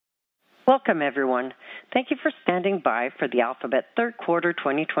Welcome, everyone. Thank you for standing by for the Alphabet Third Quarter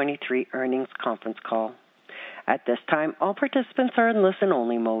 2023 Earnings Conference Call. At this time, all participants are in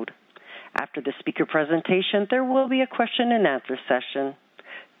listen-only mode. After the speaker presentation, there will be a question-and-answer session.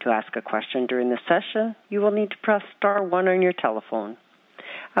 To ask a question during the session, you will need to press star 1 on your telephone.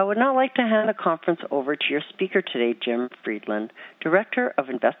 I would now like to hand the conference over to your speaker today, Jim Friedland, Director of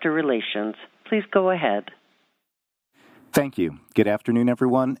Investor Relations. Please go ahead. Thank you. Good afternoon,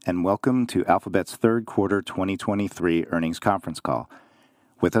 everyone, and welcome to Alphabet's Third Quarter 2023 Earnings Conference Call.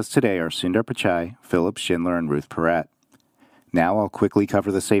 With us today are Sundar Pichai, Philipp Schindler, and Ruth Porat. Now I'll quickly cover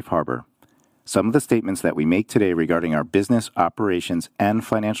the safe harbor. Some of the statements that we make today regarding our business, operations, and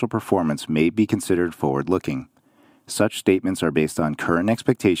financial performance may be considered forward-looking. Such statements are based on current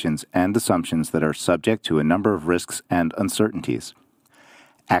expectations and assumptions that are subject to a number of risks and uncertainties.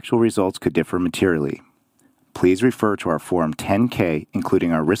 Actual results could differ materially. Please refer to our Form 10-K,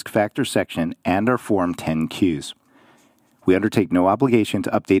 including our Risk Factor section, and our Form 10-Qs. We undertake no obligation to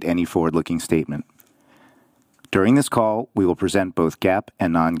update any forward-looking statement. During this call, we will present both GAAP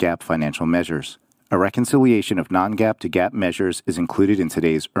and non-GAAP financial measures. A reconciliation of non-GAAP to GAAP measures is included in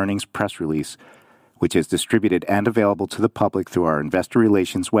today's earnings press release, which is distributed and available to the public through our investor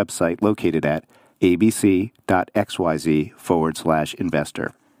relations website located at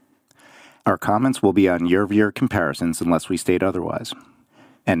abc.xyz/investor. Our comments will be on year-over-year comparisons unless we state otherwise.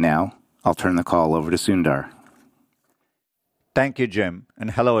 And now, I'll turn the call over to Sundar. Thank you, Jim, and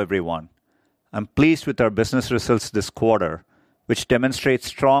hello, everyone. I'm pleased with our business results this quarter, which demonstrate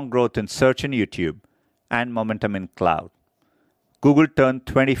strong growth in search and YouTube and momentum in cloud. Google turned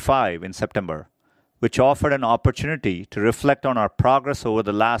 25 in September, which offered an opportunity to reflect on our progress over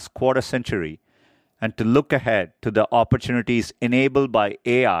the last quarter century and to look ahead to the opportunities enabled by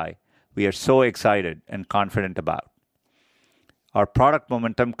AI we are so excited and confident about. Our product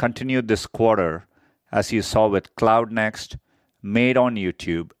momentum continued this quarter, as you saw with Cloud Next, Made on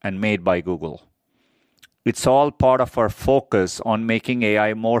YouTube, and Made by Google. It's all part of our focus on making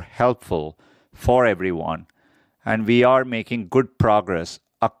AI more helpful for everyone, and we are making good progress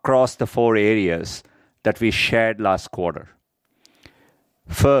across the 4 areas that we shared last quarter.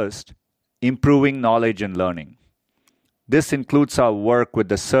 First, improving knowledge and learning. This includes our work with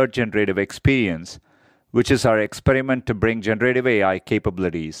the Search Generative Experience, which is our experiment to bring generative AI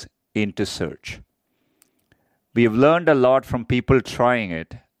capabilities into search. We have learned a lot from people trying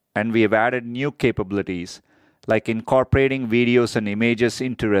it, and we have added new capabilities like incorporating videos and images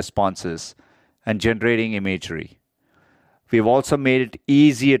into responses and generating imagery. We have also made it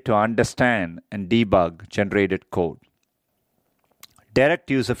easier to understand and debug generated code.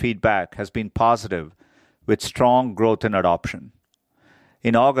 Direct user feedback has been positive, with strong growth in adoption.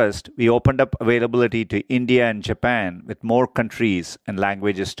 In August, we opened up availability to India and Japan, with more countries and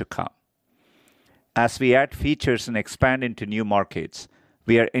languages to come. As we add features and expand into new markets,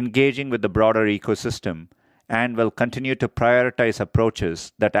 we are engaging with the broader ecosystem and will continue to prioritize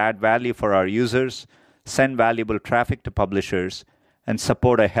approaches that add value for our users, send valuable traffic to publishers, and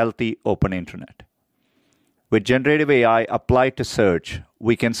support a healthy open internet. With generative AI applied to search,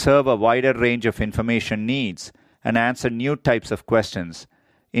 we can serve a wider range of information needs and answer new types of questions,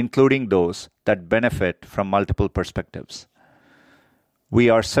 including those that benefit from multiple perspectives. We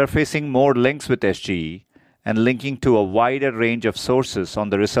are surfacing more links with SGE and linking to a wider range of sources on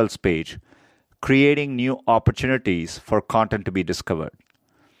the results page, creating new opportunities for content to be discovered.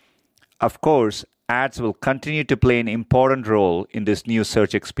 Of course, ads will continue to play an important role in this new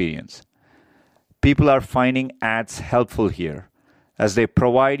search experience. People are finding ads helpful here, as they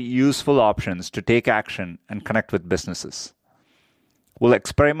provide useful options to take action and connect with businesses. We'll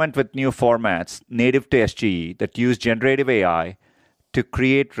experiment with new formats native to SGE that use generative AI to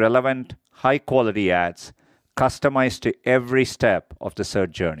create relevant, high-quality ads customized to every step of the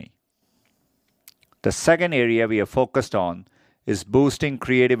search journey. The second area we are focused on is boosting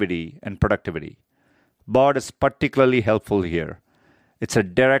creativity and productivity. Bard is particularly helpful here. It's a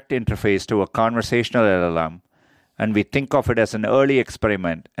direct interface to a conversational LLM, and we think of it as an early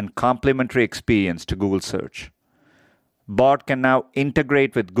experiment and complementary experience to Google Search. Bard can now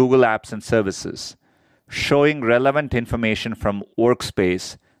integrate with Google Apps and Services, showing relevant information from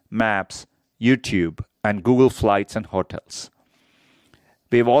Workspace, Maps, YouTube, and Google Flights and Hotels.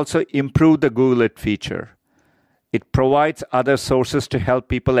 We've also improved the Google It feature. It provides other sources to help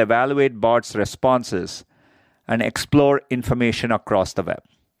people evaluate Bard's responses and explore information across the web.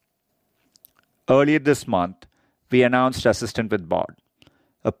 Earlier this month, we announced Assistant with Bard,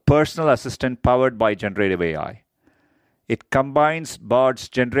 a personal assistant powered by generative AI. It combines Bard's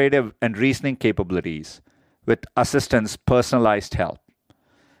generative and reasoning capabilities with Assistant's personalized help.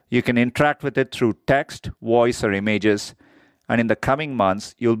 You can interact with it through text, voice, or images, and in the coming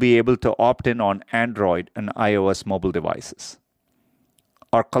months, you'll be able to opt in on Android and iOS mobile devices.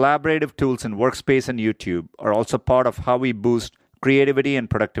 Our collaborative tools in Workspace and YouTube are also part of how we boost creativity and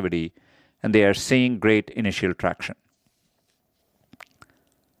productivity, and they are seeing great initial traction.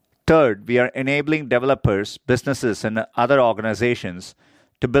 Third, we are enabling developers, businesses, and other organizations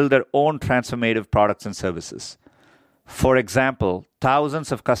to build their own transformative products and services. For example,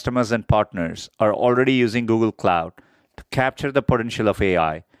 thousands of customers and partners are already using Google Cloud to capture the potential of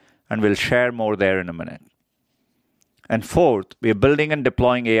AI, and we'll share more there in a minute. And fourth, we are building and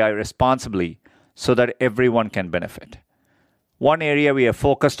deploying AI responsibly so that everyone can benefit. One area we are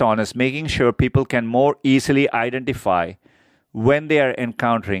focused on is making sure people can more easily identify when they are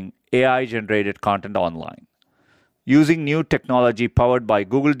encountering AI-generated content online. Using new technology powered by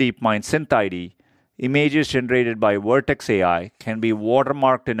Google DeepMind SynthID, images generated by Vertex AI can be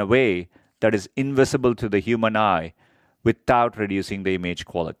watermarked in a way that is invisible to the human eye without reducing the image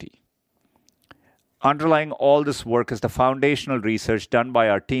quality. Underlying all this work is the foundational research done by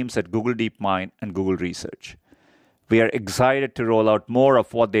our teams at Google DeepMind and Google Research. We are excited to roll out more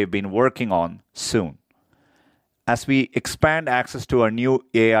of what they've been working on soon. As we expand access to our new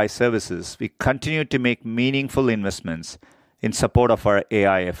AI services, we continue to make meaningful investments in support of our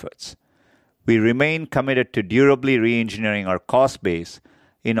AI efforts. We remain committed to durably re-engineering our cost base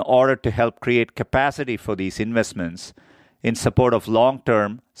in order to help create capacity for these investments in support of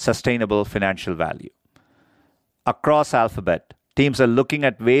long-term, sustainable financial value. Across Alphabet, teams are looking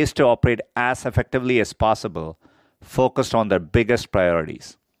at ways to operate as effectively as possible, focused on their biggest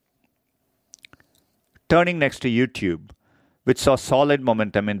priorities. Turning next to YouTube, which saw solid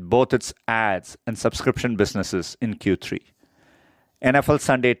momentum in both its ads and subscription businesses in Q3. NFL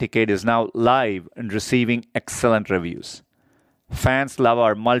Sunday Ticket is now live and receiving excellent reviews. Fans love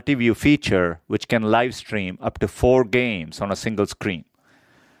our multi-view feature, which can live stream up to 4 games on a single screen.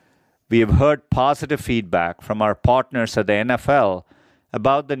 We have heard positive feedback from our partners at the NFL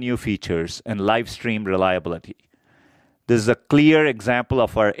about the new features and live stream reliability. This is a clear example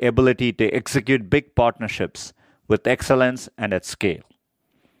of our ability to execute big partnerships with excellence and at scale.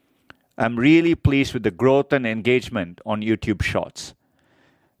 I'm really pleased with the growth and engagement on YouTube Shorts.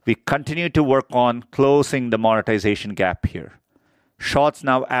 We continue to work on closing the monetization gap here. Shorts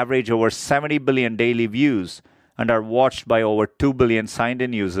now average over 70 billion daily views and are watched by over 2 billion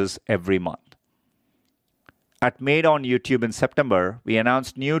signed-in users every month. At Made on YouTube in September, we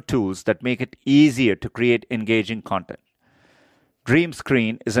announced new tools that make it easier to create engaging content. Dream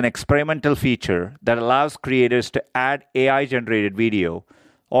Screen is an experimental feature that allows creators to add AI-generated video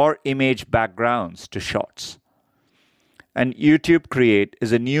or image backgrounds to Shorts. And YouTube Create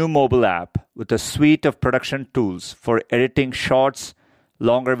is a new mobile app with a suite of production tools for editing shorts,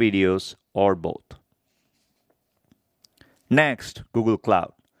 longer videos, or both. Next, Google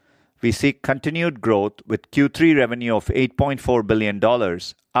Cloud. We see continued growth with Q3 revenue of $8.4 billion,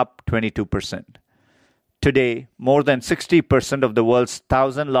 up 22%. Today, more than 60% of the world's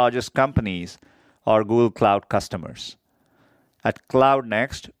 1,000 largest companies are Google Cloud customers. At Cloud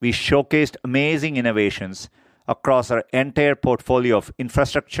Next, we showcased amazing innovations across our entire portfolio of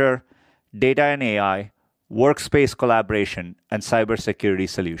infrastructure, data and AI, workspace collaboration, and cybersecurity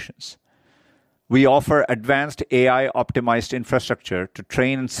solutions. We offer advanced AI-optimized infrastructure to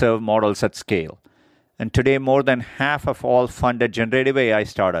train and serve models at scale. And today, more than half of all funded generative AI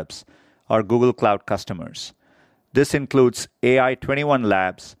startups are Google Cloud customers. This includes AI 21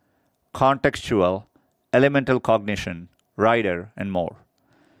 Labs, Contextual, Elemental Cognition, Rider, and more.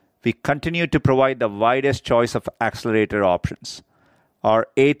 We continue to provide the widest choice of accelerator options. Our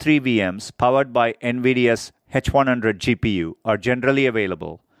A3 VMs, powered by NVIDIA's H100 GPU, are generally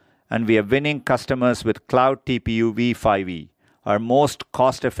available, and we are winning customers with Cloud TPU v5e, our most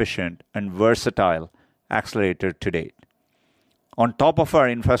cost-efficient and versatile accelerator to date. On top of our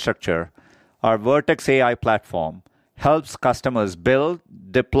infrastructure, our Vertex AI platform helps customers build,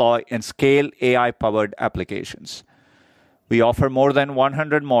 deploy, and scale AI-powered applications. We offer more than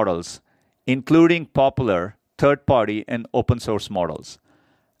 100 models, including popular, third-party, and open-source models,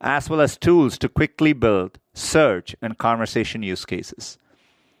 as well as tools to quickly build search and conversation use cases.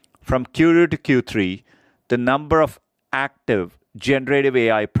 From Q2 to Q3, the number of active generative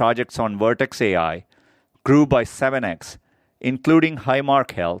AI projects on Vertex AI grew by 7x, including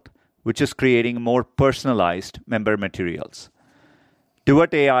Highmark Health, which is creating more personalized member materials.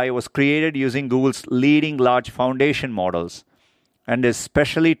 Duet AI was created using Google's leading large foundation models and is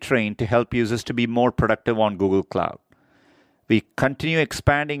specially trained to help users to be more productive on Google Cloud. We continue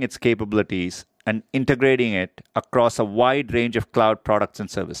expanding its capabilities and integrating it across a wide range of cloud products and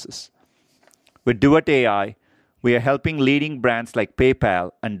services. With Duet AI, we are helping leading brands like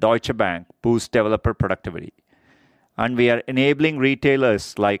PayPal and Deutsche Bank boost developer productivity. And we are enabling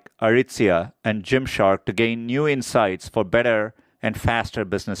retailers like Aritzia and Gymshark to gain new insights for better and faster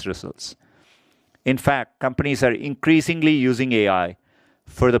business results. In fact, companies are increasingly using AI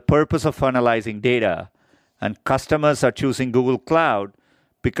for the purpose of analyzing data, and customers are choosing Google Cloud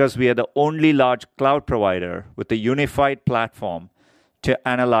because we are the only large cloud provider with a unified platform to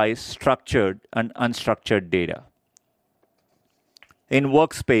analyze structured and unstructured data. In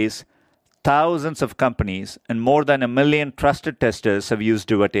Workspace, thousands of companies and more than 1 million trusted testers have used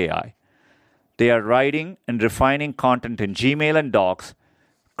Duet AI. They are writing and refining content in Gmail and Docs,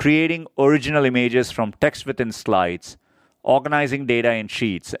 creating original images from text within slides, organizing data in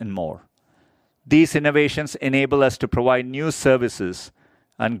sheets, and more. These innovations enable us to provide new services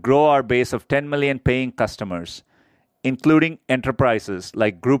and grow our base of 10 million paying customers, including enterprises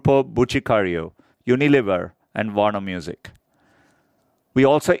like Grupo Boticário, Unilever, and Warner Music. We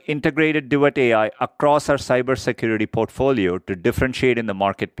also integrated Duet AI across our cybersecurity portfolio to differentiate in the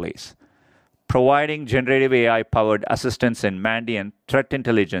marketplace, providing generative AI-powered assistance in Mandiant threat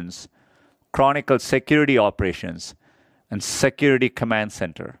intelligence, Chronicle security operations, and Security Command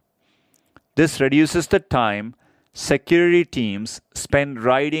Center. This reduces the time security teams spend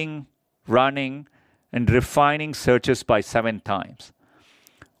writing, running, and refining searches by 7 times.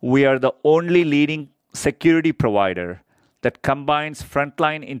 We are the only leading security provider that combines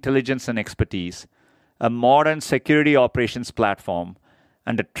frontline intelligence and expertise, a modern security operations platform,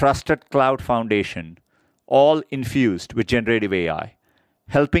 and a trusted cloud foundation, all infused with generative AI,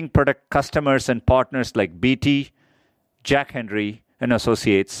 helping protect customers and partners like BT, Jack Henry and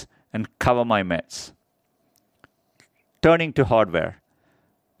Associates, and CoverMyMeds. Turning to hardware,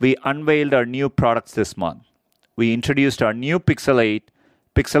 we unveiled our new products this month. We introduced our new Pixel 8,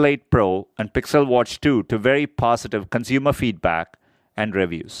 Pixel 8 Pro, and Pixel Watch 2 to very positive consumer feedback and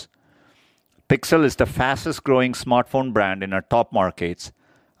reviews. Pixel is the fastest growing smartphone brand in our top markets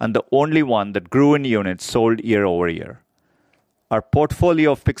and the only one that grew in units sold year over year. Our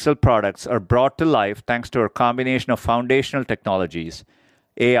portfolio of Pixel products are brought to life thanks to our combination of foundational technologies,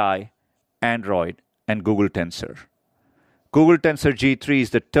 AI, Android, and Google Tensor. Google Tensor G3 is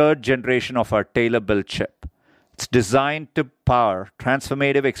the 3rd generation of our tailor-built chip. It's designed to power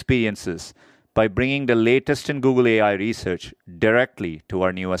transformative experiences by bringing the latest in Google AI research directly to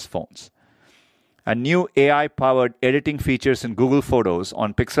our newest phones. And new AI-powered editing features in Google Photos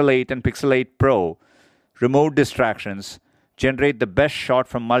on Pixel 8 and Pixel 8 Pro remove distractions, generate the best shot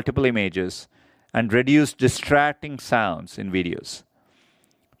from multiple images, and reduce distracting sounds in videos.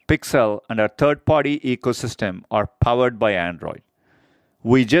 Pixel and our third-party ecosystem are powered by Android.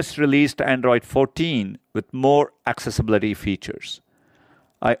 We just released Android 14 with more accessibility features.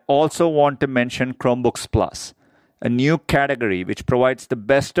 I also want to mention Chromebooks Plus, a new category which provides the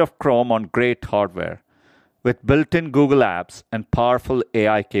best of Chrome on great hardware, with built-in Google apps and powerful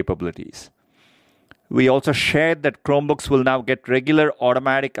AI capabilities. We also shared that Chromebooks will now get regular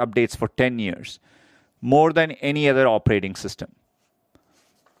automatic updates for 10 years, more than any other operating system.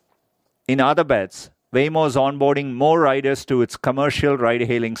 In other bets, Waymo is onboarding more riders to its commercial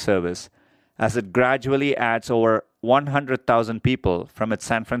ride-hailing service as it gradually adds over 100,000 people from its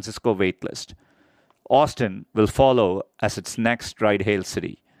San Francisco waitlist. Austin will follow as its next ride-hail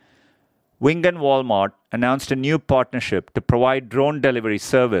city. Wing and Walmart announced a new partnership to provide drone delivery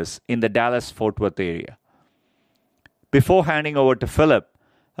service in the Dallas-Fort Worth area. Before handing over to Philip,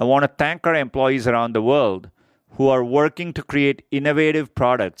 I want to thank our employees around the world who are working to create innovative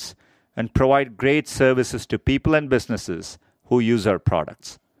products and provide great services to people and businesses who use our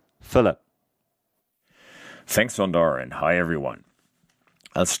products. Philip. Thanks, Sundar, and hi, everyone.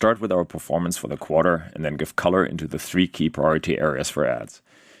 I'll start with our performance for the quarter and then give color into the 3 key priority areas for ads: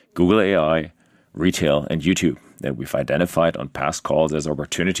 Google AI, retail, and YouTube that we've identified on past calls as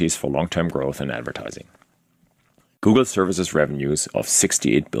opportunities for long-term growth in advertising. Google Services revenues of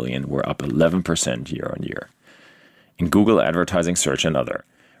 $68 billion were up 11% year-on-year. In Google Advertising, Search, and Other,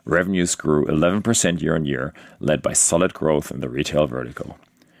 revenues grew 11% year-on-year, led by solid growth in the retail vertical.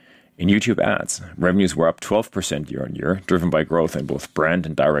 In YouTube ads, revenues were up 12% year-on-year, driven by growth in both brand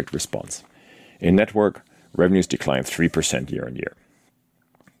and direct response. In network, revenues declined 3% year-on-year.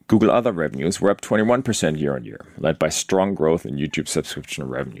 Google Other revenues were up 21% year-on-year, led by strong growth in YouTube subscription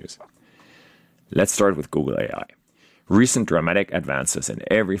revenues. Let's start with Google AI. Recent dramatic advances in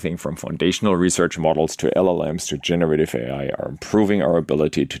everything from foundational research models to LLMs to generative AI are improving our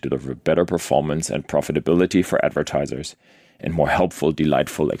ability to deliver better performance and profitability for advertisers and more helpful,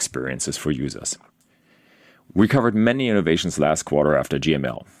 delightful experiences for users. We covered many innovations last quarter after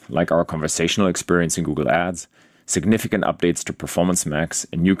GML, like our conversational experience in Google Ads, significant updates to Performance Max,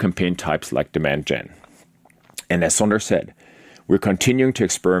 and new campaign types like Demand Gen. And as Sundar said, we're continuing to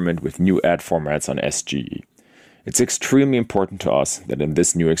experiment with new ad formats on SGE. It's extremely important to us that in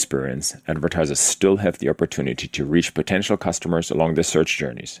this new experience, advertisers still have the opportunity to reach potential customers along their search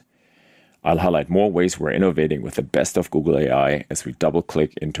journeys. I'll highlight more ways we're innovating with the best of Google AI as we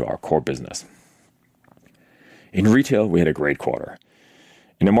double-click into our core business. In retail, we had a great quarter.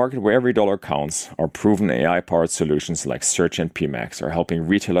 In a market where every dollar counts, our proven AI-powered solutions like Search and PMax are helping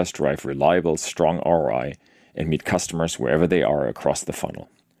retailers drive reliable, strong ROI and meet customers wherever they are across the funnel.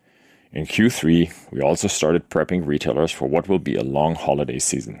 In Q3, we also started prepping retailers for what will be a long holiday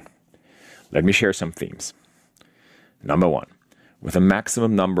season. Let me share some themes. Number one, with a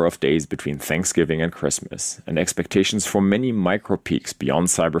maximum number of days between Thanksgiving and Christmas and expectations for many micro peaks beyond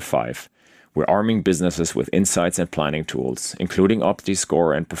Cyber 5, we're arming businesses with insights and planning tools, including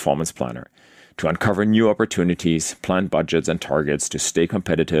OptiScore and Performance Planner, to uncover new opportunities, plan budgets and targets to stay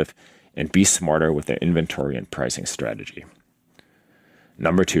competitive and be smarter with their inventory and pricing strategy.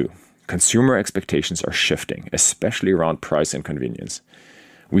 Number two, consumer expectations are shifting, especially around price and convenience.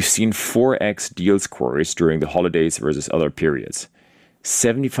 We've seen 4x deals queries during the holidays versus other periods.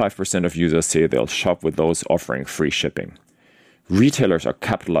 75% of users say they'll shop with those offering free shipping. Retailers are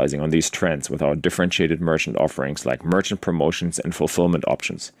capitalizing on these trends with our differentiated merchant offerings like merchant promotions and fulfillment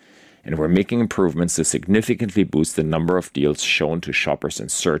options. And we're making improvements to significantly boost the number of deals shown to shoppers in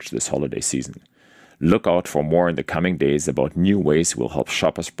search this holiday season. Look out for more in the coming days about new ways we'll help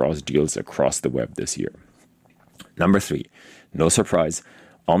shoppers browse deals across the web this year. Number three, no surprise,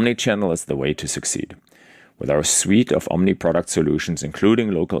 omnichannel is the way to succeed. With our suite of omni-product solutions,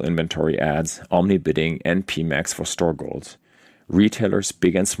 including local inventory ads, omni-bidding, and PMax for store goals, retailers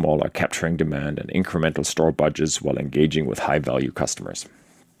big and small are capturing demand and incremental store budgets while engaging with high-value customers.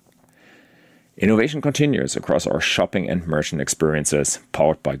 Innovation continues across our shopping and merchant experiences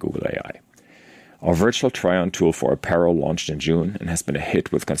powered by Google AI. Our virtual try-on tool for apparel launched in June and has been a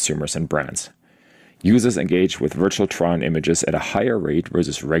hit with consumers and brands. Users engage with virtual try-on images at a higher rate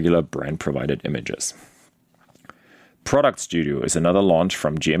versus regular brand-provided images. Product Studio is another launch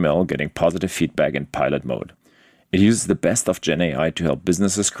from GML getting positive feedback in pilot mode. It uses the best of Gen AI to help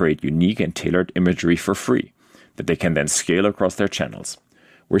businesses create unique and tailored imagery for free that they can then scale across their channels.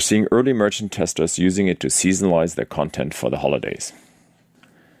 We're seeing early merchant testers using it to seasonalize their content for the holidays.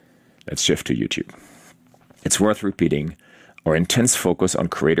 Let's shift to YouTube. It's worth repeating, our intense focus on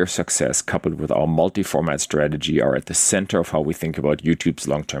creator success coupled with our multi-format strategy are at the center of how we think about YouTube's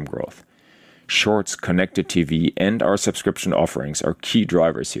long-term growth. Shorts, connected TV, and our subscription offerings are key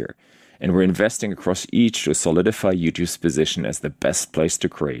drivers here, and we're investing across each to solidify YouTube's position as the best place to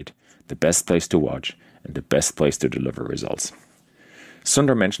create, the best place to watch, and the best place to deliver results.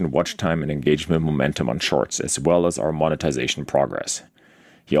 Sundar mentioned watch time and engagement momentum on Shorts, as well as our monetization progress.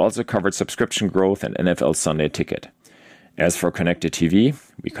 He also covered subscription growth and NFL Sunday Ticket. As for connected TV,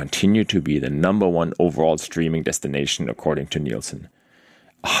 we continue to be the #1 overall streaming destination according to Nielsen.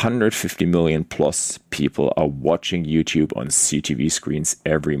 150 million plus people are watching YouTube on CTV screens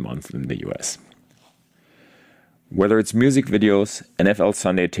every month in the US. Whether it's music videos, NFL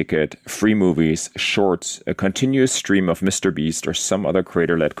Sunday Ticket, free movies, shorts, a continuous stream of MrBeast or some other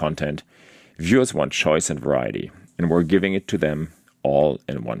creator-led content, viewers want choice and variety, and we're giving it to them all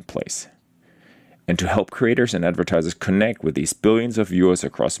in one place. And to help creators and advertisers connect with these billions of viewers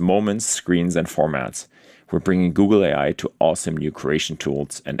across moments, screens, and formats, we're bringing Google AI to awesome new creation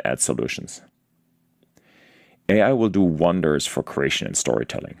tools and ad solutions. AI will do wonders for creation and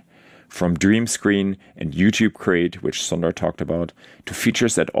storytelling. From Dream Screen and YouTube Create, which Sundar talked about, to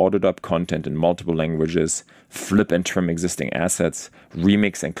features that auto-dub content in multiple languages, flip and trim existing assets,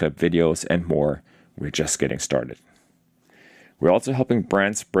 remix and clip videos, and more, we're just getting started. We're also helping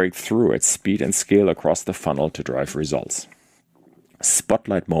brands break through at speed and scale across the funnel to drive results.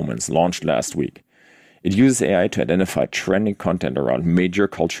 Spotlight Moments launched last week. It uses AI to identify trending content around major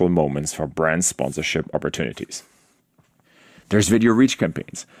cultural moments for brand sponsorship opportunities. There's video reach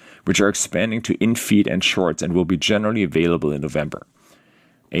campaigns, which are expanding to in-feed and shorts and will be generally available in November.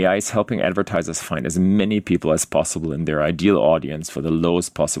 AI is helping advertisers find as many people as possible in their ideal audience for the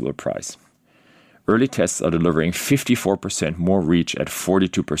lowest possible price. Early tests are delivering 54% more reach at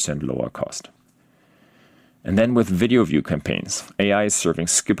 42% lower cost. And then with video view campaigns, AI is serving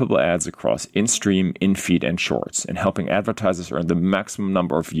skippable ads across in-stream, in-feed, and shorts, and helping advertisers earn the maximum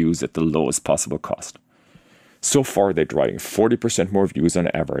number of views at the lowest possible cost. So far, they're driving 40% more views on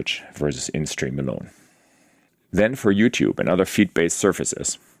average versus in-stream alone. Then for YouTube and other feed-based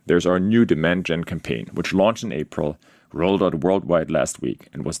services, there's our new demand gen campaign, which launched in April, rolled out worldwide last week,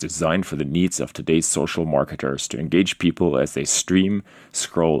 and was designed for the needs of today's social marketers to engage people as they stream,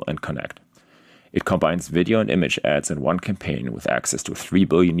 scroll, and connect. It combines video and image ads in one campaign with access to 3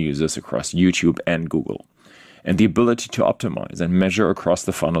 billion users across YouTube and Google, and the ability to optimize and measure across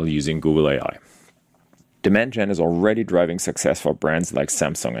the funnel using Google AI. Demand gen is already driving success for brands like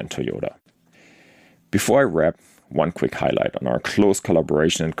Samsung and Toyota. Before I wrap, one quick highlight on our close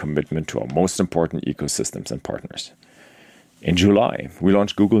collaboration and commitment to our most important ecosystems and partners. In July, we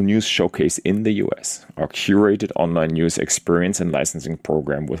launched Google News Showcase in the US, our curated online news experience and licensing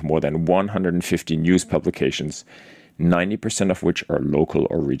program with more than 150 news publications, 90% of which are local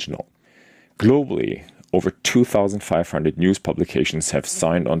or regional. Globally, over 2,500 news publications have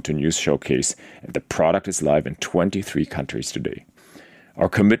signed on to News Showcase, and the product is live in 23 countries today. Our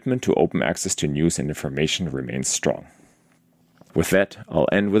commitment to open access to news and information remains strong. With that, I'll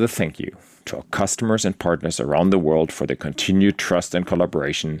end with a thank you to our customers and partners around the world for their continued trust and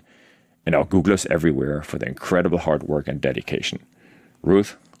collaboration, and our Googlers everywhere for their incredible hard work and dedication.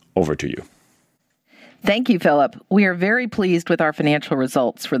 Ruth, over to you. Thank you, Philip. We are very pleased with our financial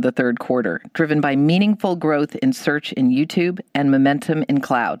results for the third quarter, driven by meaningful growth in search in YouTube and momentum in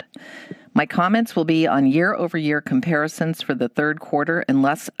cloud. My comments will be on year-over-year comparisons for the third quarter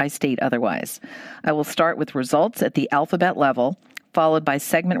unless I state otherwise. I will start with results at the Alphabet level, followed by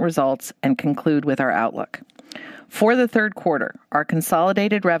segment results, and conclude with our outlook. For the third quarter, our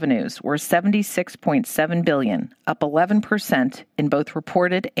consolidated revenues were $76.7 billion, up 11% in both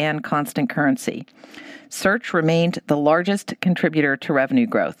reported and constant currency. Search remained the largest contributor to revenue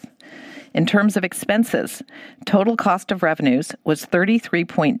growth. In terms of expenses, total cost of revenues was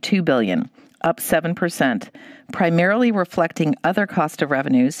 $33.2 billion, up 7%, primarily reflecting other cost of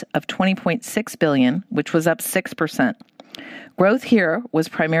revenues of $20.6 billion, which was up 6%. Growth here was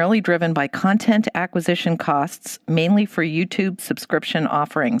primarily driven by content acquisition costs, mainly for YouTube subscription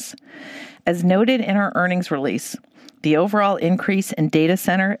offerings. As noted in our earnings release, the overall increase in data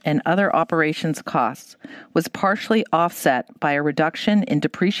center and other operations costs was partially offset by a reduction in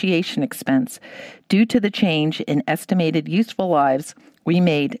depreciation expense due to the change in estimated useful lives we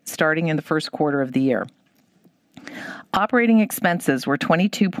made starting in the first quarter of the year. Operating expenses were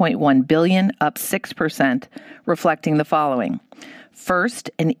 $22.1 billion, up 6%, reflecting the following. First,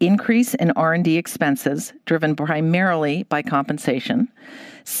 an increase in R&D expenses, driven primarily by compensation.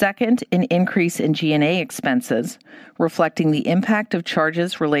 Second, an increase in G&A expenses, reflecting the impact of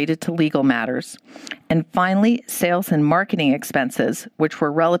charges related to legal matters. And finally, sales and marketing expenses, which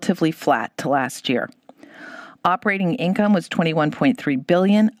were relatively flat to last year. Operating income was $21.3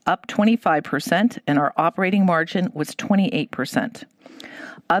 billion, up 25%, and our operating margin was 28%.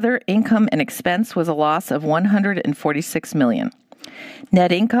 Other income and expense was a loss of $146 million.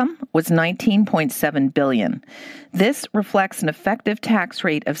 Net income was $19.7 billion. This reflects an effective tax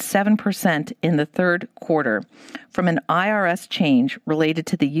rate of 7% in the third quarter from an IRS change related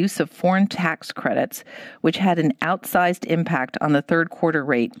to the use of foreign tax credits, which had an outsized impact on the third quarter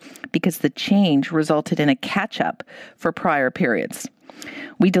rate because the change resulted in a catch-up for prior periods.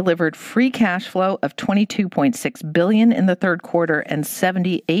 We delivered free cash flow of $22.6 billion in the third quarter and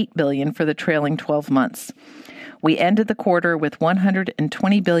 $78 billion for the trailing 12 months. We ended the quarter with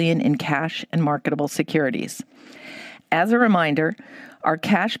 $120 billion in cash and marketable securities. As a reminder, our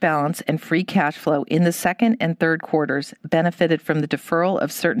cash balance and free cash flow in the second and third quarters benefited from the deferral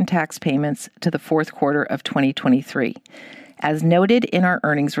of certain tax payments to the fourth quarter of 2023. As noted in our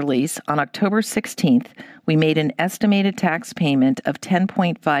earnings release, on October 16th, we made an estimated tax payment of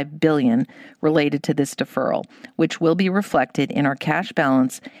 $10.5 billion related to this deferral, which will be reflected in our cash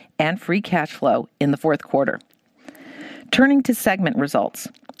balance and free cash flow in the fourth quarter. Turning to segment results.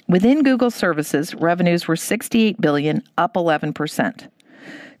 Within Google Services, revenues were $68 billion, up 11%.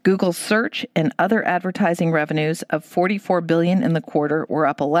 Google Search and other advertising revenues of $44 billion in the quarter were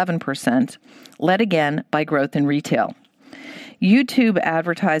up 11%, led again by growth in retail. YouTube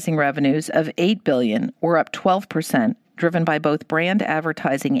advertising revenues of $8 billion were up 12%, driven by both brand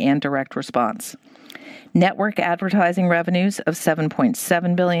advertising and direct response. Network advertising revenues of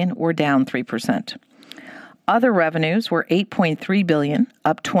 $7.7 billion were down 3%. Other revenues were $8.3 billion,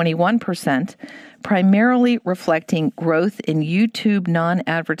 up 21%, primarily reflecting growth in YouTube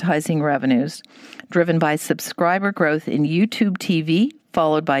non-advertising revenues, driven by subscriber growth in YouTube TV,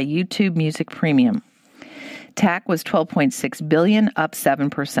 followed by YouTube Music Premium. TAC was $12.6 billion, up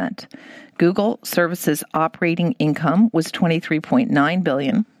 7%. Google Services operating income was $23.9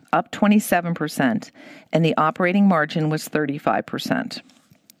 billion, up 27%, and the operating margin was 35%.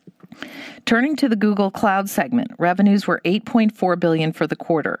 Turning to the Google Cloud segment, revenues were $8.4 billion for the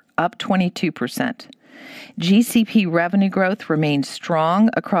quarter, up 22%. GCP revenue growth remained strong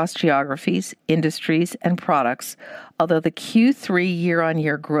across geographies, industries, and products, although the Q3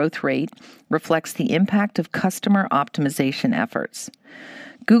 year-on-year growth rate reflects the impact of customer optimization efforts.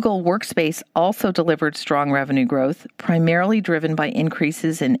 Google Workspace also delivered strong revenue growth, primarily driven by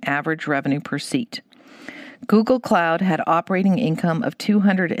increases in average revenue per seat. Google Cloud had operating income of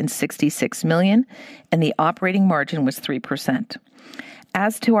 $266 million, and the operating margin was 3%.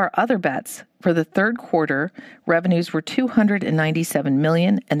 As to our other bets, for the third quarter, revenues were $297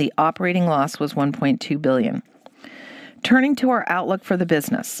 million, and the operating loss was $1.2 billion. Turning to our outlook for the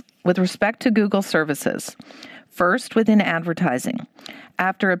business, with respect to Google services, first within advertising.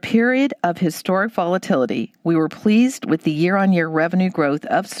 After a period of historic volatility, we were pleased with the year-on-year revenue growth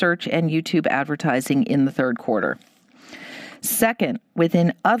of search and YouTube advertising in the third quarter. Second,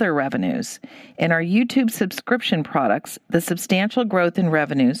 within other revenues, in our YouTube subscription products, the substantial growth in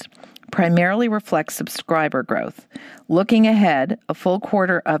revenues primarily reflects subscriber growth. Looking ahead, a full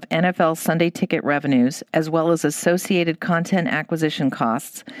quarter of NFL Sunday Ticket revenues, as well as associated content acquisition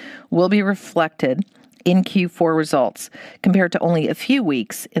costs, will be reflected in Q4 results, compared to only a few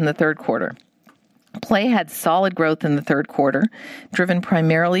weeks in the third quarter. Play had solid growth in the third quarter, driven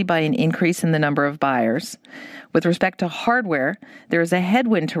primarily by an increase in the number of buyers. With respect to hardware, there is a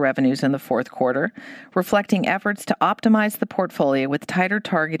headwind to revenues in the fourth quarter, reflecting efforts to optimize the portfolio with tighter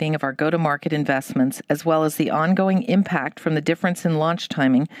targeting of our go-to-market investments, as well as the ongoing impact from the difference in launch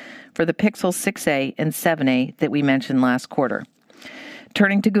timing for the Pixel 6a and 7a that we mentioned last quarter.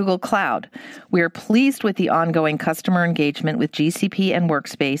 Turning to Google Cloud, we are pleased with the ongoing customer engagement with GCP and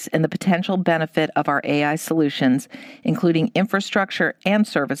Workspace and the potential benefit of our AI solutions, including infrastructure and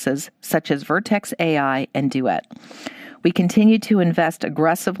services such as Vertex AI and Duet. We continue to invest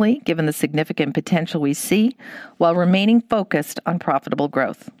aggressively given the significant potential we see, while remaining focused on profitable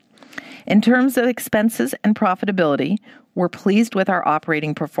growth. In terms of expenses and profitability, we're pleased with our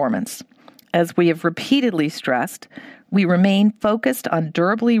operating performance. As we have repeatedly stressed, we remain focused on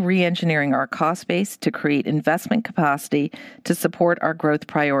durably re-engineering our cost base to create investment capacity to support our growth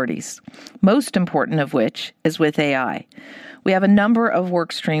priorities, most important of which is with AI. We have a number of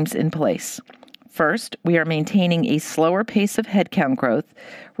work streams in place. First, we are maintaining a slower pace of headcount growth,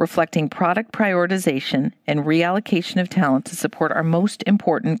 reflecting product prioritization and reallocation of talent to support our most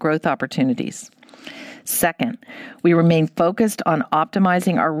important growth opportunities. Second, we remain focused on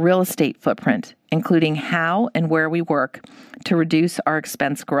optimizing our real estate footprint, including how and where we work, to reduce our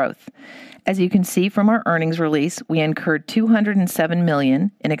expense growth. As you can see from our earnings release, we incurred $207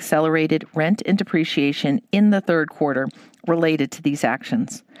 million in accelerated rent and depreciation in the third quarter related to these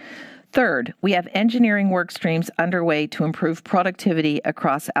actions. Third, we have engineering work streams underway to improve productivity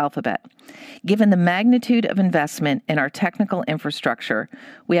across Alphabet. Given the magnitude of investment in our technical infrastructure,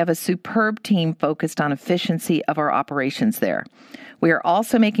 we have a superb team focused on efficiency of our operations there. We are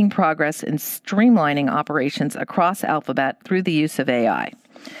also making progress in streamlining operations across Alphabet through the use of AI.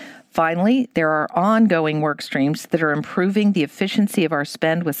 Finally, there are ongoing work streams that are improving the efficiency of our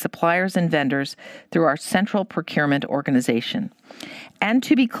spend with suppliers and vendors through our central procurement organization. And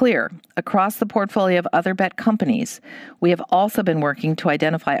to be clear, across the portfolio of other bet companies, we have also been working to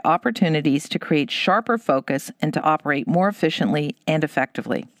identify opportunities to create sharper focus and to operate more efficiently and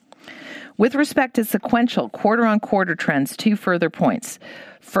effectively. With respect to sequential quarter-on-quarter trends, 2 further points.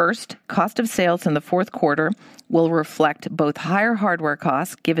 First, cost of sales in the fourth quarter will reflect both higher hardware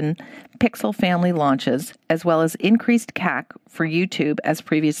costs given Pixel family launches, as well as increased CAC for YouTube, as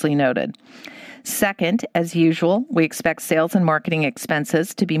previously noted. Second, as usual, we expect sales and marketing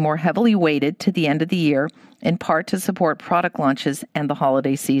expenses to be more heavily weighted to the end of the year, in part to support product launches and the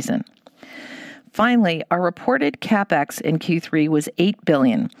holiday season. Finally, our reported CapEx in Q3 was $8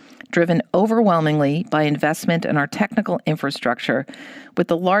 billion, driven overwhelmingly by investment in our technical infrastructure, with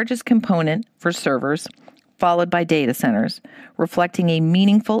the largest component for servers, followed by data centers, reflecting a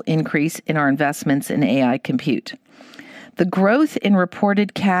meaningful increase in our investments in AI compute. The growth in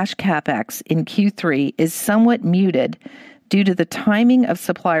reported cash CapEx in Q3 is somewhat muted due to the timing of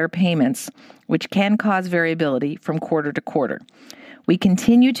supplier payments, which can cause variability from quarter to quarter. We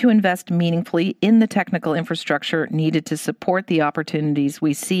continue to invest meaningfully in the technical infrastructure needed to support the opportunities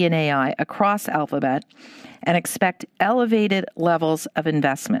we see in AI across Alphabet and expect elevated levels of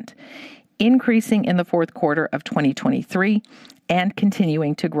investment, increasing in the fourth quarter of 2023 and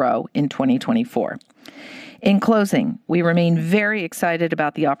continuing to grow in 2024. In closing, we remain very excited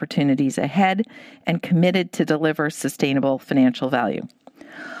about the opportunities ahead and committed to deliver sustainable financial value.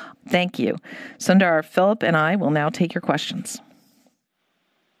 Thank you. Sundar, Philip, and I will now take your questions.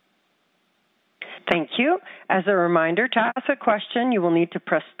 Thank you. As a reminder, to ask a question, you will need to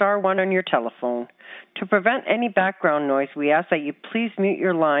press star one on your telephone. To prevent any background noise, we ask that you please mute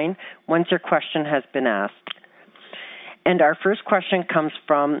your line once your question has been asked. And our first question comes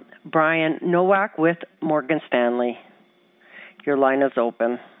from Brian Nowak with Morgan Stanley. Your line is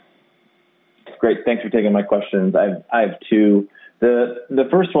open. Great. Thanks for taking my questions. I have two. The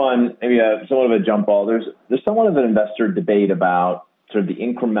first one, maybe somewhat of a jump ball. There's somewhat of an investor debate about sort of the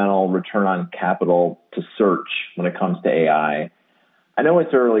incremental return on capital to search when it comes to AI. I know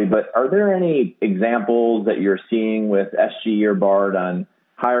it's early, but are there any examples that you're seeing with SGE or BARD on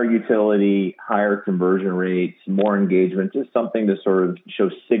higher utility, higher conversion rates, more engagement, just something to sort of show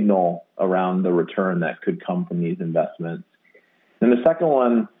signal around the return that could come from these investments? And the second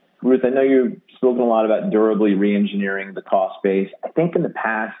one, Ruth, I know you've spoken a lot about durably re-engineering the cost base. I think in the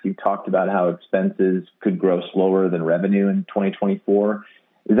past you talked about how expenses could grow slower than revenue in 2024.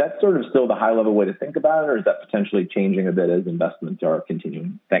 Is that sort of still the high-level way to think about it, or is that potentially changing a bit as investments are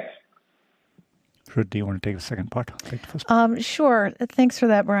continuing? Thanks. Ruth, do you want to take the second part? I'll take the first part. Sure. Thanks for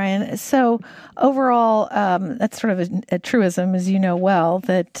that, Brian. So overall, that's sort of a truism, as you know well,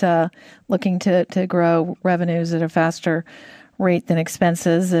 that looking to grow revenues at a faster rate than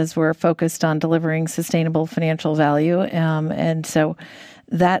expenses as we're focused on delivering sustainable financial value. And so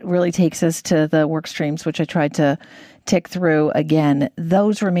that really takes us to the work streams, which I tried to tick through again.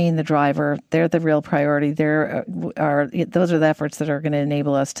 Those remain the driver. They're the real priority. Those are the efforts that are going to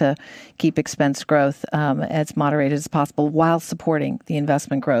enable us to keep expense growth as moderated as possible while supporting the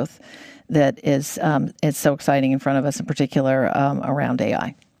investment growth that is so exciting in front of us, in particular around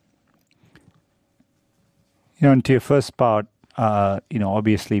AI. And to your first part,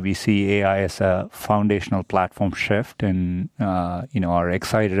 obviously we see AI as a foundational platform shift and, are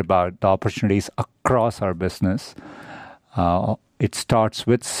excited about the opportunities across our business. It starts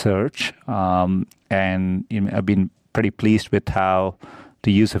with search, and I've been pretty pleased with how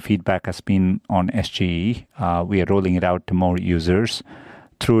the user feedback has been on SGE. We are rolling it out to more users.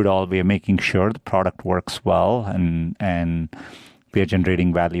 Through it all, we are making sure the product works well and we are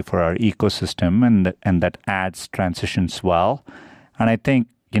generating value for our ecosystem, and that adds transitions well. And I think,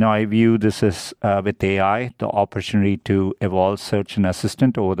 I view this as, with AI, the opportunity to evolve Search and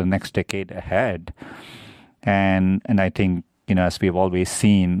Assistant over the next decade ahead. And I think, as we've always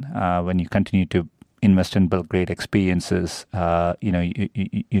seen, when you continue to invest and build great experiences,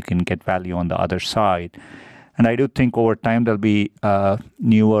 you can get value on the other side. And I do think over time there'll be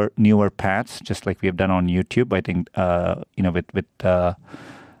newer paths, just like we have done on YouTube. I think with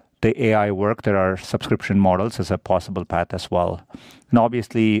the AI work, there are subscription models as a possible path as well. And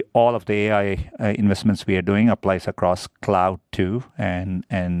obviously, all of the AI investments we are doing applies across cloud too. And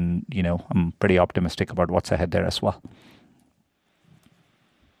I'm pretty optimistic about what's ahead there as well.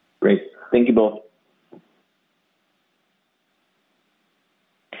 Great. Thank you both.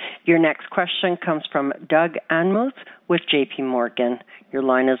 Your next question comes from Doug Anmuth with J.P. Morgan. Your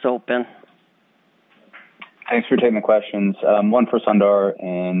line is open. Thanks for taking the questions. One for Sundar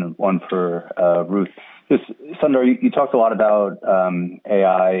and one for Ruth. Sundar, you talked a lot about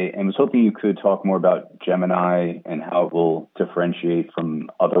AI and was hoping you could talk more about Gemini and how it will differentiate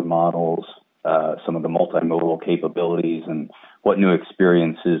from other models, some of the multimodal capabilities, and what new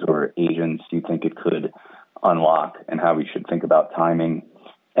experiences or agents do you think it could unlock, and how we should think about timing.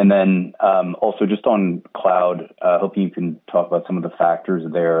 And then also just on cloud, hoping you can talk about some of the factors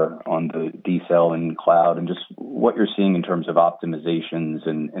there on the decel in cloud and just what you're seeing in terms of optimizations,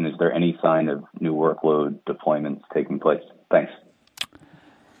 and is there any sign of new workload deployments taking place? Thanks.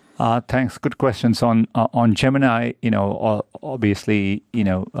 Thanks. Good questions on Gemini. Obviously,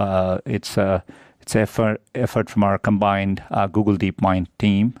 it's effort from our combined Google DeepMind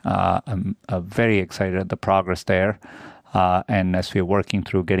team. I'm very excited at the progress there. And as we're working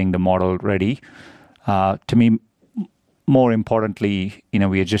through getting the model ready, to me, more importantly,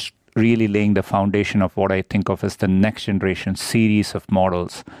 we are just really laying the foundation of what I think of as the next generation series of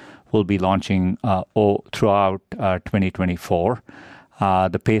models we'll be launching throughout 2024.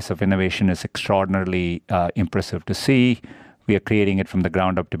 The pace of innovation is extraordinarily impressive to see. We are creating it from the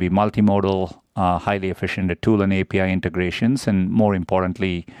ground up to be multimodal, highly efficient at tool and API integrations, and more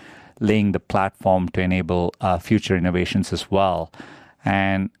importantly, laying the platform to enable future innovations as well.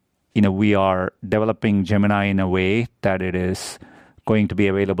 And, we are developing Gemini in a way that it is going to be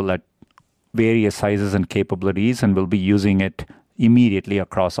available at various sizes and capabilities, and we'll be using it immediately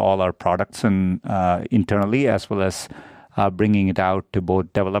across all our products and internally, as well as bringing it out to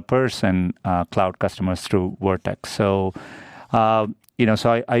both developers and cloud customers through Vertex. So,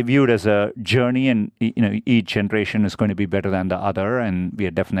 so I view it as a journey, and each generation is going to be better than the other, and we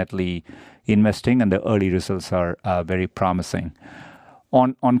are definitely investing, and the early results are very promising.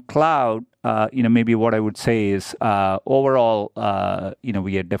 On cloud, maybe what I would say is overall,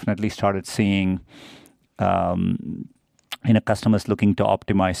 we had definitely started seeing customers looking to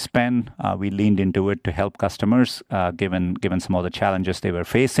optimize spend. We leaned into it to help customers, given some of the challenges they were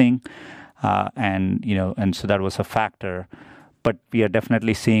facing, and so that was a factor. But we are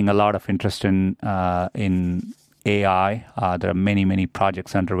definitely seeing a lot of interest in AI. There are many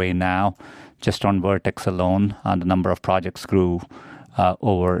projects underway now. Just on Vertex alone, the number of projects grew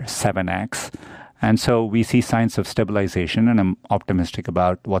over 7x, and so we see signs of stabilization, and I'm optimistic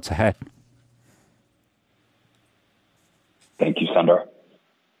about what's ahead. Thank you, Sundar.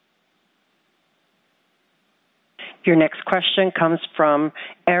 Your next question comes from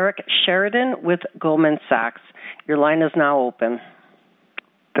Eric Sheridan with Goldman Sachs. Your line is now open.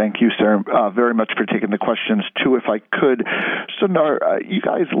 Thank you, sir, very much for taking the questions, too, if I could. Sundar, you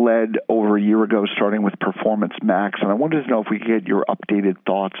guys led over a year ago, starting with Performance Max, and I wanted to know if we could get your updated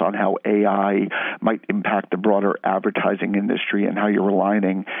thoughts on how AI might impact the broader advertising industry and how you're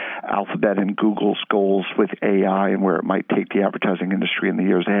aligning Alphabet and Google's goals with AI and where it might take the advertising industry in the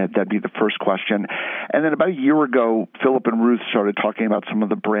years ahead. That'd be the first question. And then about a year ago, Philip and Ruth started talking about some of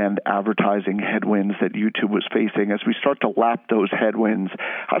the brand advertising headwinds that YouTube was facing. As we start to lap those headwinds,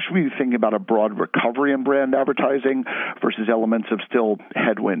 how should we be thinking about a broad recovery in brand advertising versus elements of still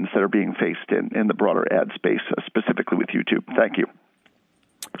headwinds that are being faced in the broader ad space, specifically with YouTube? Thank you.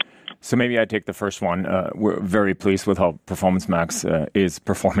 So maybe I take the first one. We're very pleased with how Performance Max is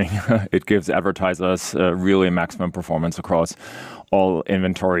performing. It gives advertisers really maximum performance across all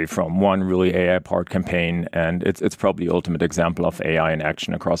inventory from one really AI-powered campaign, and it's probably the ultimate example of AI in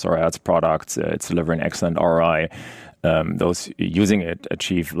action across our ads products. It's delivering excellent ROI. Those using it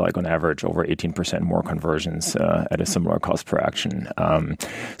achieve, like on average, over 18% more conversions at a similar cost per action.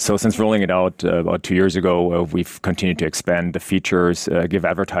 So since rolling it out about 2 years ago, we've continued to expand the features, give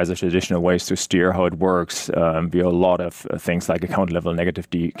advertisers additional ways to steer how it works via a lot of things like account-level negative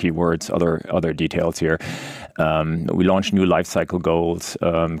keywords, other details here. We launched new lifecycle goals,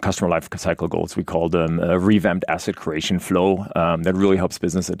 customer lifecycle goals, we call them, a revamped asset creation flow that really helps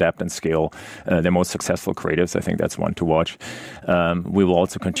business adapt and scale their most successful creatives. I think that's one to watch. We will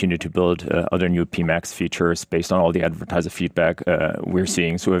also continue to build other new PMax features based on all the advertiser feedback we're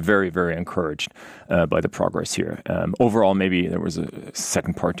seeing. So we're very, very encouraged by the progress here. Overall, maybe there was a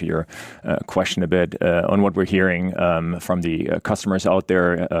second part to your question a bit on what we're hearing from the customers out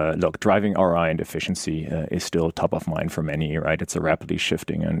there. Look, driving ROI and efficiency is still top of mind for many, right? It's a rapidly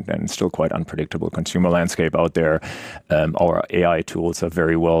shifting and still quite unpredictable consumer landscape out there. Our AI tools are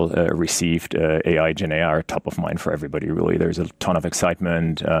very well received. AI, Gen AI are top of mind for everybody, really. There's a ton of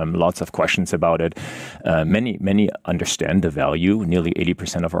excitement, lots of questions about it. Many understand the value. Nearly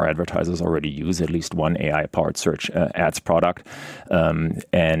 80% of our advertisers already use at least one AI-powered search ads product. We're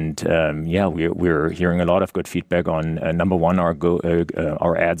hearing a lot of good feedback on, number one,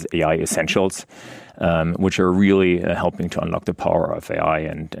 our ads AI essentials, which are really helping to unlock the power of AI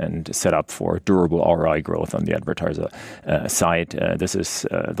and set up for durable ROI growth on the advertiser side.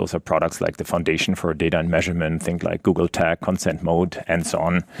 Those are products like the foundation for data and measurement, think like Google Tag, Consent Mode, and so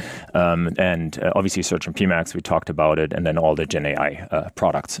on. And obviously Search and PMax, we talked about it, and then all the Gen AI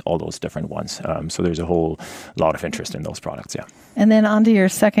products, all those different ones. So there's a whole lot of interest in those products, yeah. And then on to your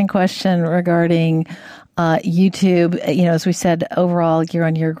second question regarding YouTube. As we said, overall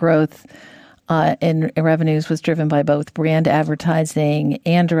year-on-year growth in revenues was driven by both brand advertising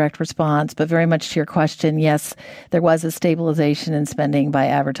and direct response. But very much to your question, yes, there was a stabilization in spending by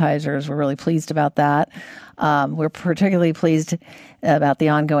advertisers. We're really pleased about that. We're particularly pleased about the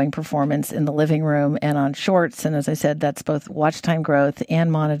ongoing performance in the living room and on Shorts. And as I said, that's both watch time growth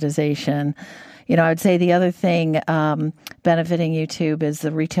and monetization. I would say the other thing benefiting YouTube is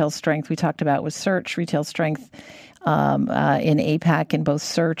the retail strength we talked about with search, retail strength in APAC in both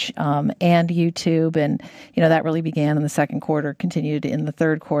search and YouTube. And, that really began in the second quarter, continued in the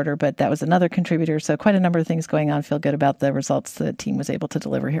third quarter, but that was another contributor. So quite a number of things going on. Feel good about the results the team was able to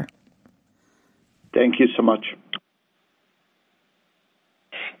deliver here. Thank you so much.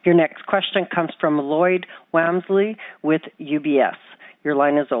 Your next question comes from Lloyd Walmsley with UBS. Your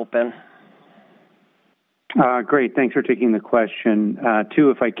line is open. Great. Thanks for taking the question. Two,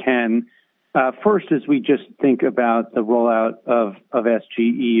 if I can. First, as we just think about the rollout of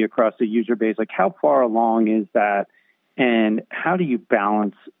SGE across the user base, like how far along is that, and how do you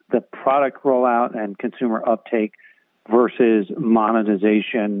balance the product rollout and consumer uptake versus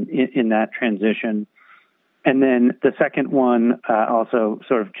monetization in that transition? And then the second one, also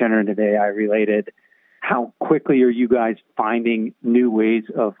sort of generative AI related. How quickly are you guys finding new ways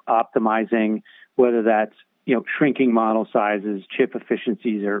of optimizing, whether that's shrinking model sizes, chip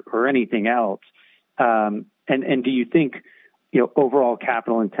efficiencies, or anything else? And do you think overall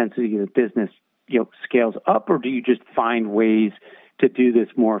capital intensity of the business scales up, or do you just find ways to do this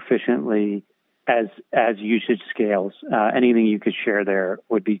more efficiently as usage scales? Anything you could share there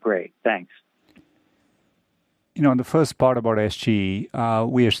would be great. Thanks. On the first part about SGE,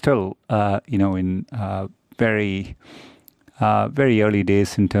 we are still, in very early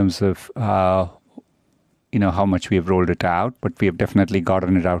days in terms of, how much we have rolled it out. But we have definitely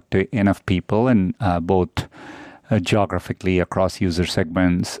gotten it out to enough people, and both geographically across user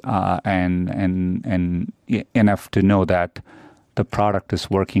segments, and enough to know that the product is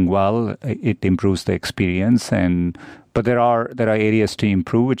working well. It improves the experience, but there are areas to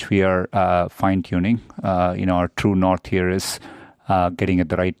improve, which we are fine-tuning. Our true north here is getting at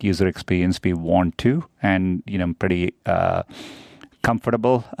the right user experience we want to, and I'm pretty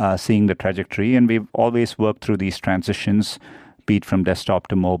comfortable seeing the trajectory. And we've always worked through these transitions, be it from desktop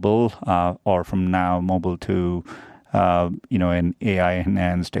to mobile, or from now mobile to an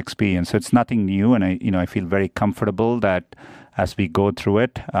AI-enhanced experience. So it's nothing new, and I feel very comfortable that as we go through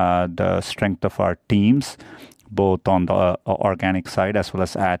it, the strength of our teams, both on the organic side as well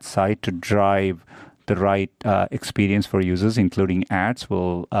as ad side, to drive the right experience for users, including ads,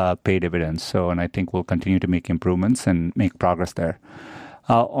 will pay dividends. And I think we'll continue to make improvements and make progress there.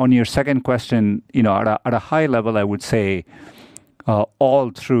 On your second question, at a high level, I would say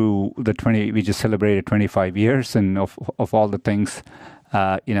all through we just celebrated 25 years, and of all the things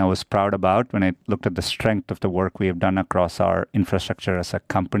I was proud about when I looked at the strength of the work we have done across our infrastructure as a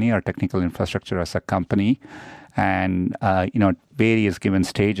company, our technical infrastructure as a company, and at various given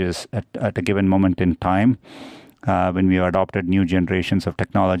stages at a given moment in time. When we adopted new generations of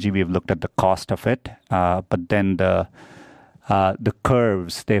technology, we've looked at the cost of it, but then the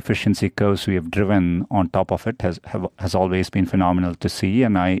curves, the efficiency curves we have driven on top of it has always been phenomenal to see,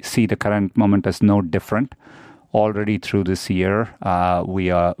 and I see the current moment as no different. Already through this year,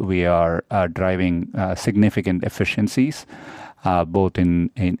 we are driving significant efficiencies, both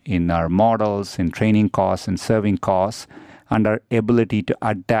in our models, in training costs, and serving costs, and our ability to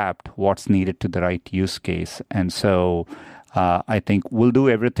adapt what's needed to the right use case. And so I think we'll do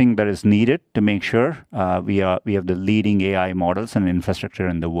everything that is needed to make sure we have the leading AI models and infrastructure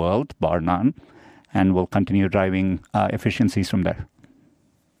in the world, bar none, and we'll continue driving efficiencies from there.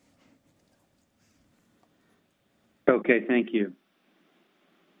 Okay, thank you.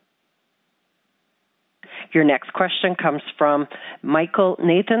 Your next question comes from Michael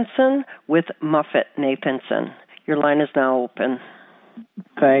Nathanson with MoffettNathanson. Your line is now open.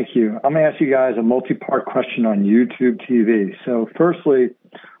 Thank you. I'm going to ask you guys a multi-part question on YouTube TV. So firstly,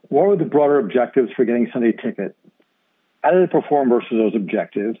 what were the broader objectives for getting Sunday Ticket? How did it perform versus those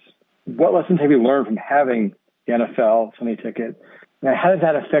objectives? What lessons have you learned from having the NFL Sunday Ticket? And how does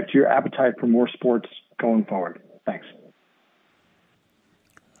that affect your appetite for more sports going forward? Thanks.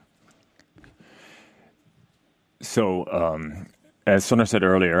 So, as Sundar said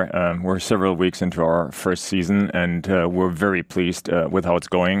earlier, we're several weeks into our first season, and we're very pleased with how it's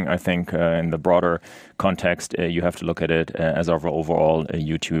going. I think in the broader context, you have to look at it as our overall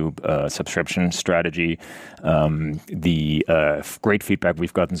YouTube subscription strategy. The great feedback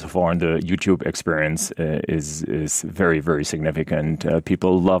we've gotten so far on the YouTube experience is very, very significant.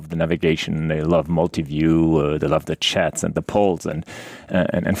 People love the navigation, they love multi-view, they love the chats and the polls, and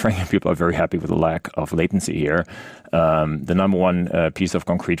frankly, people are very happy with the lack of latency here. The number one piece of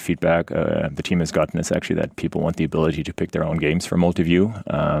concrete feedback the team has gotten is actually that people want the ability to pick their own games for multi-view,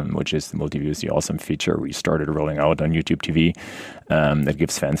 which is multi-view is the awesome feature we started rolling out on YouTube TV that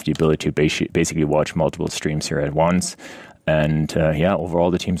gives fans the ability to basically watch multiple streams here at once. And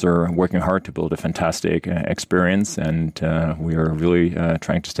overall, the teams are working hard to build a fantastic experience, and we are really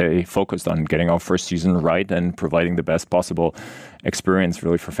trying to stay focused on getting our first season right and providing the best possible experience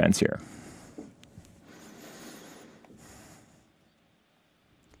really for fans here.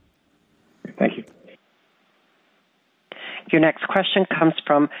 Thank you. Your next question comes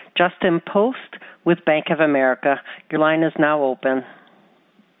from Justin Post with Bank of America. Your line is now open.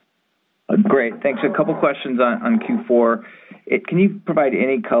 Great. Thanks. A couple questions on Q4. Can you provide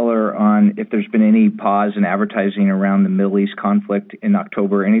any color on if there's been any pause in advertising around the Middle East conflict in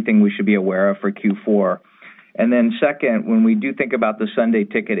October, anything we should be aware of for Q4? And then second, when we do think about the Sunday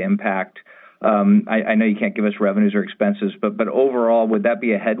Ticket impact, I know you can't give us revenues or expenses, but overall, would that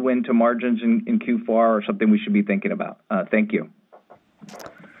be a headwind to margins in Q4 or something we should be thinking about? Thank you.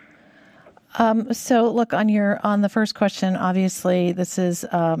 So look, on the first question, obviously this is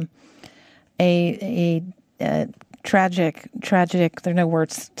a tragic. There are no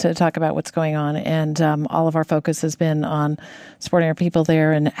words to talk about what's going on, and all of our focus has been on supporting our people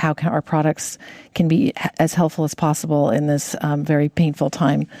there and how our products can be as helpful as possible in this very painful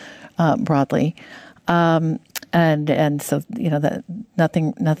time broadly. And so that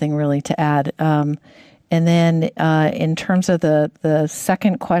nothing really to add. And then in terms of the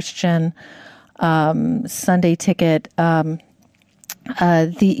second question, Sunday Ticket, the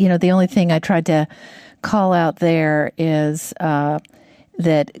only thing I tried to call out there is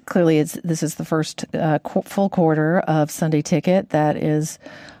that clearly this is the first full quarter of Sunday Ticket that is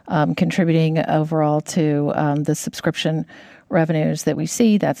contributing overall to the subscription revenues that we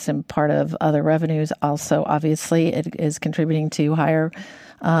see. That's in part of other revenues. Also, obviously, it is contributing to higher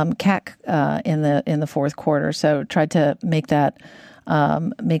CAC in the fourth quarter. So tried to make that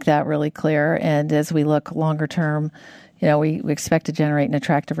really clear. And as we look longer term, we expect to generate an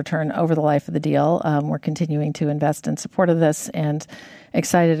attractive return over the life of the deal. We're continuing to invest in support of this and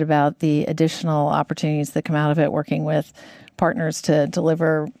excited about the additional opportunities that come out of it, working with partners to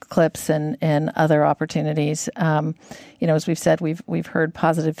deliver clips and other opportunities. As we've said, we've heard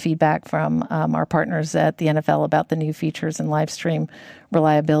positive feedback from our partners at the NFL about the new features and live stream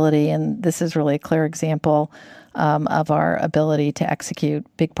reliability, and this is really a clear example of our ability to execute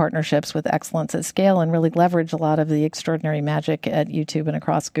big partnerships with excellence at scale and really leverage a lot of the extraordinary magic at YouTube and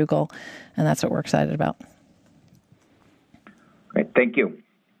across Google, and that's what we're excited about. Great, thank you.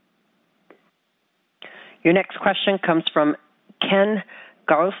 Your next question comes from Ken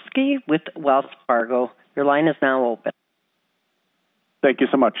Gawrelski with Wells Fargo. Your line is now open. Thank you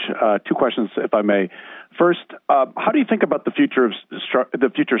so much. Two questions, if I may. First, how do you think about the future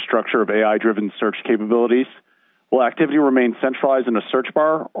structure of AI-driven search capabilities? Will activity remain centralized in a search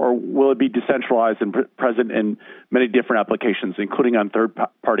bar, or will it be decentralized and present in many different applications, including on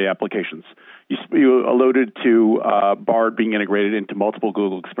third-party applications? You alluded to Bard being integrated into multiple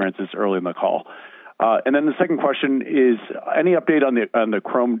Google experiences early in the call. And then the second question is, any update on the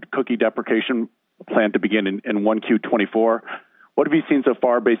Chrome cookie deprecation plan to begin in 1Q24? What have you seen so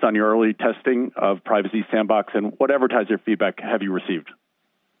far based on your early testing of Privacy Sandbox, and what advertiser feedback have you received?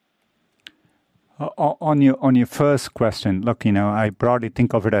 On your first question, look, I broadly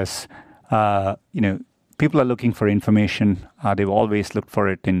think of it as, people are looking for information. They've always looked for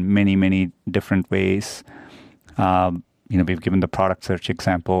it in many, many different ways. We've given the product search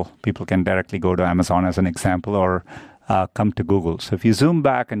example. People can directly go to Amazon as an example, or come to Google. So if you zoom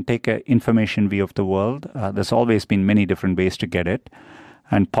back and take an information view of the world, there's always been many different ways to get it.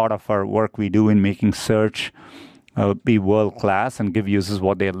 And part of our work we do in making search be world-class and give users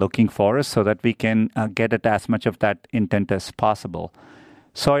what they're looking for is so that we can get at as much of that intent as possible.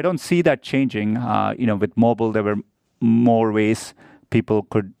 So I don't see that changing. With mobile, there were more ways people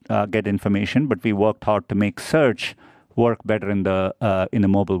could get information, but we worked hard to make search work better in the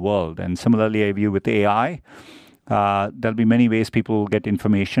mobile world. And similarly, I view with AI, there'll be many ways people will get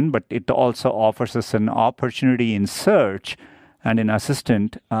information, but it also offers us an opportunity in search and in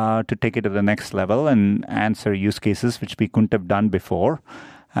Assistant to take it to the next level and answer use cases which we couldn't have done before,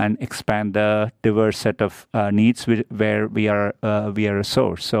 and expand the diverse set of needs where we are a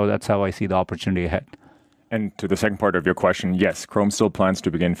source. So that's how I see the opportunity ahead. And to the second part of your question, yes, Chrome still plans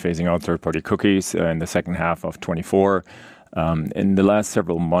to begin phasing out third-party cookies in the second half of 24. In the last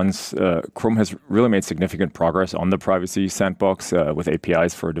several months, Chrome has really made significant progress on the Privacy Sandbox with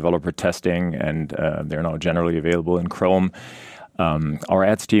APIs for developer testing, and they're now generally available in Chrome. Our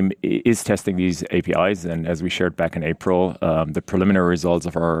ads team is testing these APIs, and as we shared back in April, the preliminary results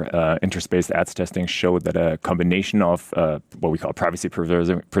of our interspaced ads testing showed that a combination of what we call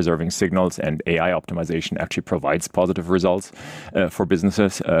privacy-preserving signals and AI optimization actually provides positive results for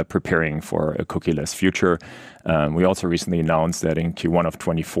businesses preparing for a cookieless future. We also recently announced that in Q1 of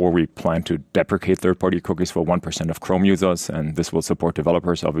 24, we plan to deprecate third-party cookies for 1% of Chrome users, and this will support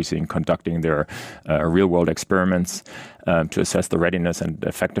developers, obviously, in conducting their real-world experiments to assess the readiness and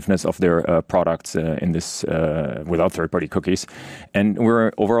effectiveness of their products in this without third-party cookies. And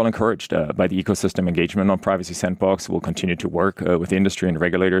we're overall encouraged by the ecosystem engagement on Privacy Sandbox. We'll continue to work with the industry and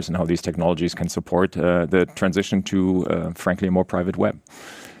regulators and how these technologies can support the transition to, frankly, a more private web.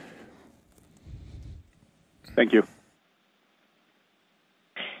 Thank you.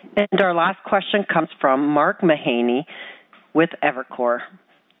 And our last question comes from Mark Mahaney with Evercore.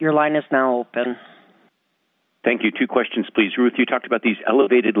 Your line is now open. Thank you. Two questions, please. Ruth, you talked about these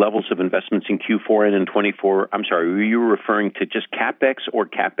elevated levels of investments in Q4 and in 24. I'm sorry, were you referring to just CapEx or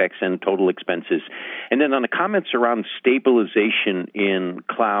CapEx and total expenses? And then on the comments around stabilization in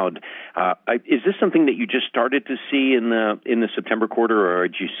cloud, is this something that you just started to see in the September quarter, or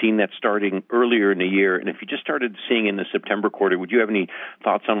had you seen that starting earlier in the year? And if you just started seeing in the September quarter, would you have any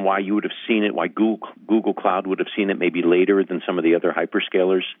thoughts on why you would have seen it, why Google Cloud would have seen it maybe later than some of the other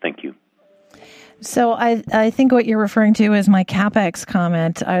hyperscalers? Thank you. So I think what you're referring to is my CapEx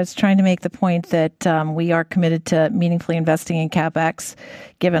comment. I was trying to make the point that we are committed to meaningfully investing in CapEx,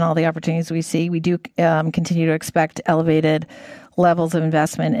 given all the opportunities we see. We do continue to expect elevated levels of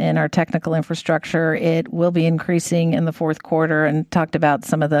investment in our technical infrastructure. It will be increasing in the fourth quarter, and talked about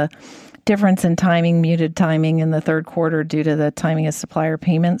some of the difference in timing, muted timing in the third quarter due to the timing of supplier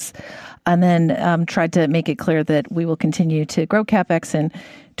payments. And then tried to make it clear that we will continue to grow CapEx in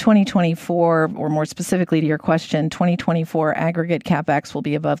 2024, or more specifically to your question, 2024 aggregate CapEx will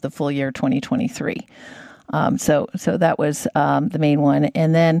be above the full year 2023. So that was the main one.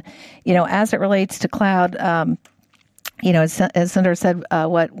 And then, as it relates to cloud, as Sundar said,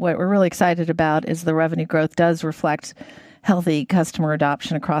 what we're really excited about is the revenue growth does reflect healthy customer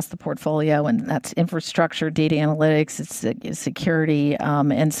adoption across the portfolio, and that's infrastructure, data analytics, it's security,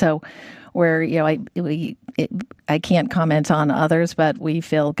 and so where I can't comment on others, but we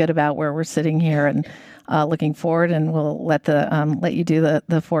feel good about where we're sitting here and looking forward, and we'll let you do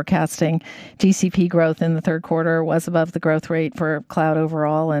the forecasting. GCP growth in the third quarter was above the growth rate for cloud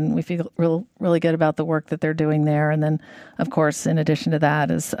overall, and we feel really good about the work that they're doing there. And then, of course, in addition to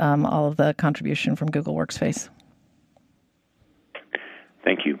that is all of the contribution from Google Workspace.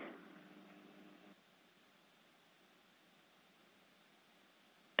 Thank you.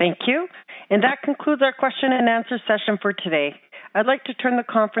 Thank you. And that concludes our question and answer session for today. I'd like to turn the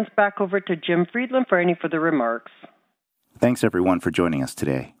conference back over to Jim Friedland for any further remarks. Thanks, everyone, for joining us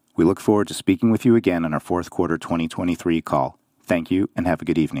today. We look forward to speaking with you again on our fourth quarter 2023 call. Thank you, and have a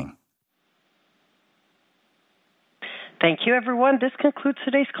good evening. Thank you, everyone. This concludes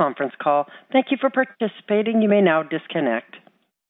today's conference call. Thank you for participating. You may now disconnect.